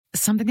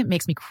Something that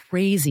makes me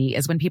crazy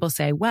is when people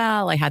say,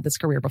 well, I had this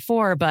career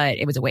before, but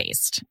it was a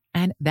waste.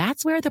 And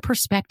that's where the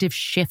perspective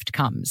shift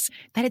comes,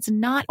 that it's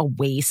not a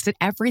waste, that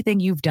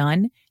everything you've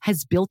done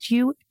has built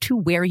you to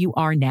where you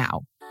are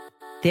now.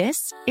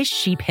 This is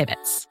She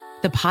Pivots,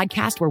 the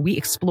podcast where we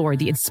explore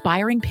the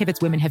inspiring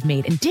pivots women have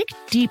made and dig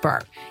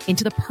deeper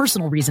into the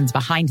personal reasons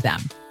behind them.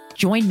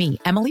 Join me,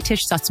 Emily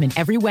Tish Sussman,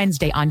 every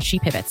Wednesday on She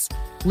Pivots.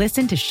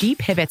 Listen to She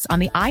Pivots on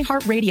the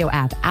iHeartRadio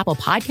app, Apple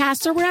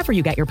Podcasts, or wherever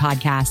you get your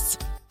podcasts.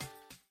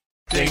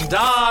 Ding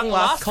dong,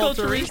 Las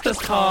Culturistas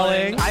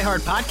calling. iHeart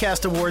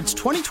Podcast Awards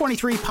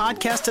 2023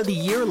 Podcast of the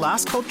Year,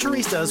 Las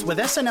Culturistas, with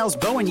SNL's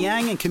Bowen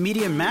Yang and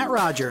comedian Matt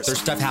Rogers. There's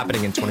stuff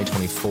happening in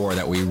 2024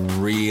 that we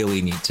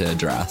really need to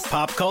address.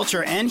 Pop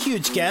culture and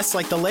huge guests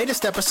like the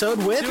latest episode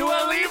with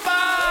Dua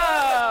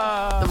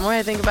Lipa! The more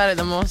I think about it,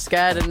 the more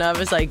scared and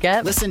nervous I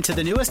get. Listen to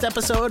the newest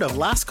episode of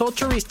Las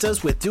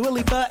Culturistas with Dua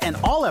Lipa and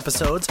all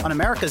episodes on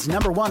America's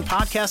 #1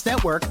 podcast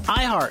network,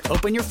 iHeart.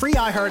 Open your free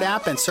iHeart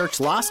app and search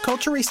Las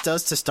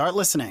Culturistas to start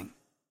listening.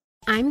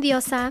 I'm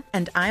Diosa.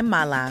 And I'm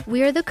Mala.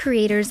 We are the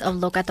creators of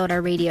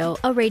Locatora Radio,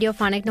 a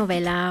radiophonic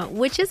novela,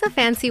 which is a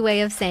fancy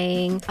way of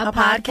saying a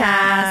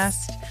podcast.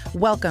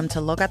 Welcome to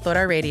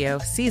Locatora Radio,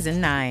 Season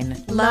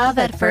 9. Love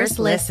at First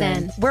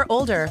Listen. We're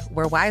older,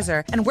 we're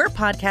wiser, and we're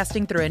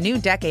podcasting through a new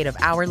decade of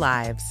our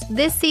lives.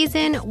 This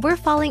season, we're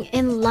falling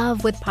in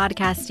love with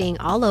podcasting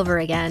all over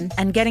again.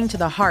 And getting to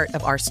the heart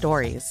of our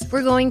stories.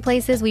 We're going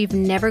places we've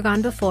never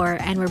gone before,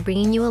 and we're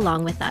bringing you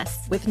along with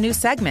us. With new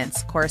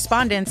segments,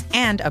 correspondence,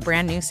 and a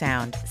brand new sound.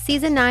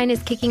 Season 9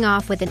 is kicking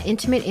off with an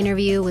intimate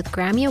interview with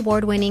Grammy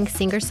Award-winning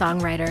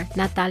singer-songwriter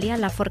Natalia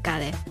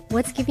Lafourcade.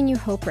 What's giving you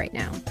hope right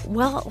now?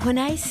 Well, when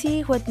I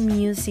see what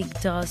music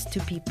does to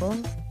people,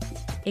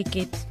 it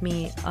gives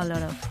me a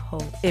lot of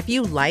hope. If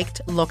you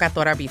liked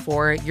Locatora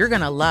before, you're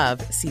going to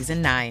love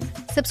Season 9.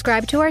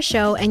 Subscribe to our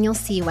show and you'll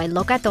see why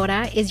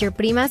Locatora is your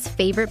prima's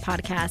favorite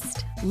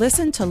podcast.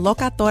 Listen to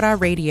Locatora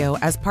Radio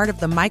as part of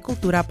the My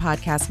Cultura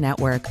Podcast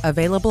Network,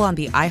 available on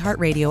the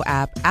iHeartRadio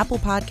app, Apple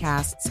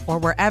Podcasts, or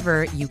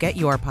wherever you get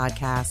your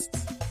podcasts.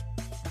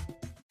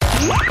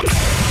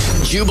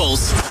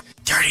 Jubal's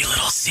dirty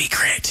little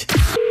secret.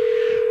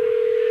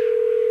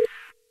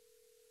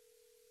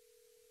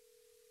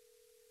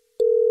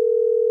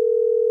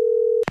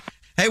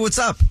 Hey, what's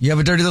up? You have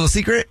a dirty little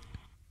secret?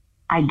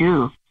 I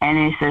do, and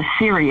it's a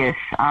serious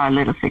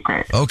little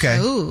secret. Okay.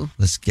 Ooh.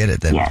 Let's get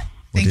it then. Yes.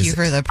 Thank you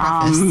for the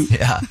preface.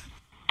 Yeah.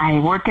 I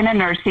work in a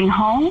nursing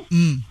home,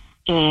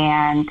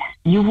 and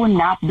you will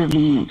not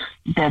believe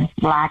the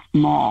black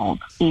mold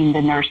in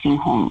the nursing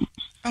homes.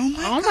 Oh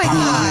my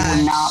You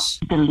will not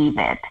believe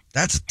it.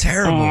 That's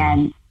terrible.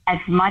 And as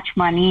much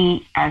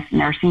money as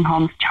nursing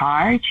homes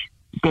charge,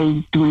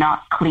 they do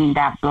not clean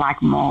that black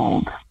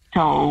mold.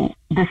 So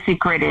the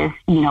secret is,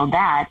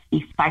 that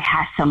if I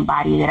have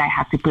somebody that I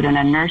have to put in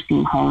a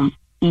nursing home,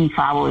 if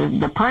I was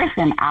the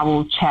person, I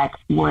will check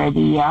where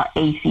the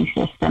AC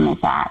system is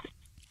at.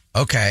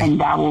 Okay. And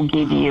that will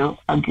give you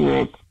a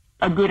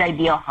good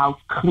idea of how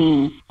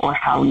clean or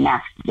how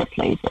nasty the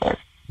place is.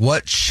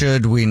 What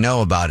should we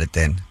know about it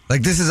then?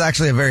 Like, this is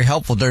actually a very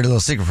helpful dirty little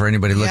secret for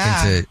anybody looking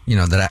to,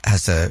 that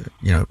has to,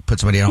 put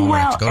somebody in a home where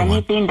they have to go to one.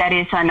 Anything that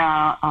is on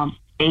a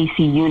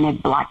AC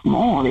unit black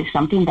mold is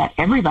something that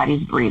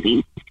everybody's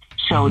breathing.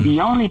 So the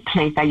only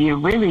place that you're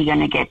really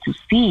going to get to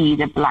see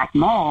the black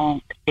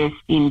mold is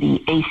in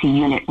the AC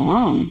unit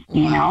room.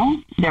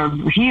 They're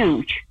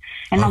huge.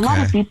 And a lot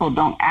of people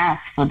don't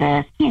ask for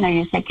this.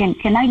 You say,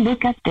 can I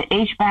look at the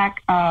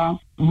HVAC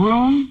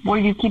room where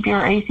you keep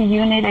your AC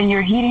unit and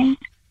your heating?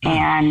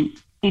 And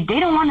if they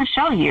don't want to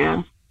show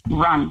you,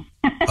 run.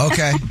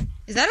 Okay.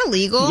 Is that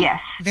illegal?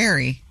 Yes.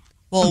 Very.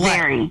 Well,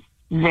 very,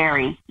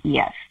 very,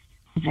 yes.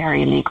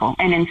 Very illegal.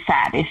 And it's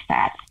sad.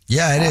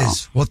 Yeah, it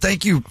is. Well,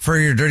 thank you for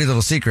your dirty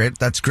little secret.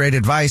 That's great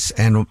advice,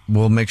 and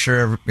we'll make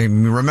sure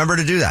remember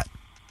to do that.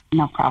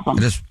 No problem.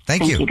 Thank you.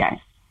 Thank you, guys.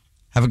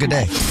 Have a good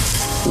day.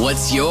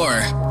 What's your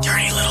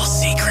dirty little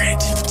secret?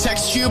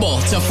 Text Jubal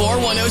to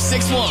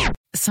 41061.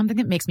 Something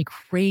that makes me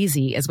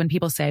crazy is when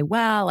people say,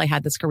 well, I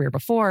had this career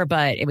before,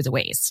 but it was a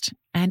waste.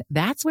 And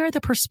that's where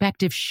the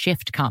perspective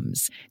shift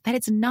comes, that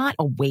it's not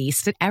a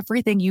waste, that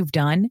everything you've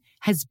done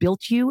has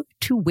built you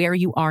to where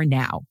you are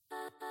now.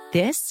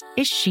 This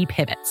is She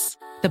Pivots,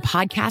 the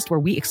podcast where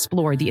we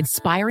explore the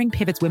inspiring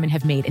pivots women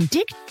have made and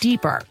dig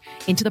deeper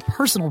into the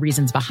personal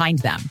reasons behind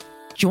them.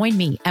 Join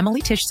me,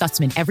 Emily Tish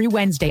Sussman, every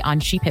Wednesday on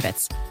She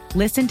Pivots.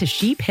 Listen to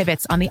She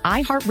Pivots on the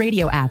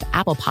iHeartRadio app,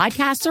 Apple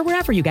Podcasts, or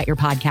wherever you get your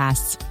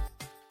podcasts.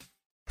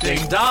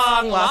 Ding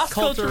dong, Las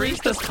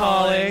Culturistas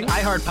calling.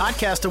 iHeart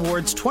Podcast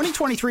Awards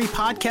 2023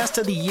 Podcast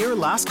of the Year,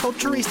 Las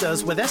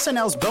Culturistas, with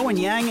SNL's Bowen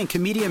Yang and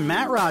comedian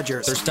Matt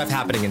Rogers. There's stuff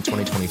happening in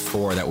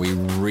 2024 that we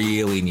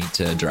really need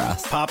to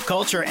address. Pop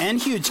culture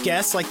and huge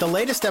guests like the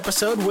latest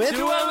episode with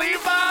Dua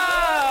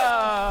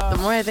Lipa! The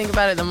more I think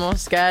about it, the more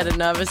scared and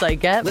nervous I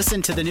get.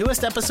 Listen to the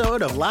newest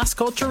episode of Las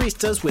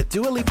Culturistas with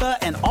Dua Lipa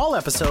and all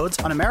episodes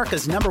on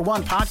America's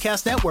 #1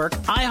 podcast network,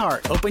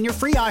 iHeart. Open your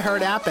free iHeart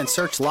app and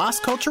search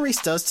Las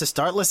Culturistas to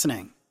start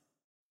listening.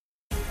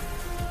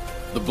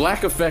 The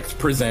Black Effect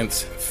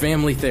presents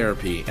Family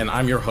Therapy, and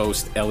I'm your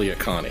host, Elliot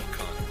Connie.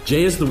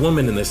 Jay is the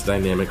woman in this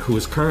dynamic who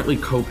is currently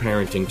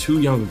co-parenting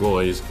 2 young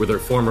boys with her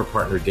former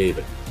partner,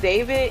 David.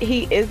 David,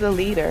 he is a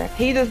leader.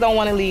 He just don't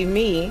want to leave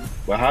me.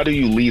 But how do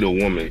you lead a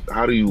woman?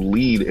 How do you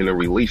lead in a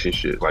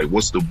relationship? Like,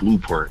 what's the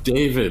blueprint?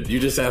 David, you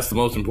just asked the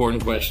most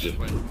important question.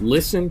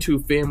 Listen to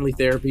Family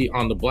Therapy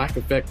on the Black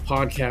Effect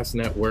Podcast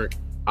Network,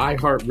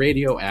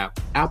 iHeartRadio app,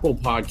 Apple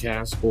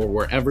Podcasts, or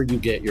wherever you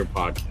get your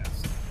podcasts.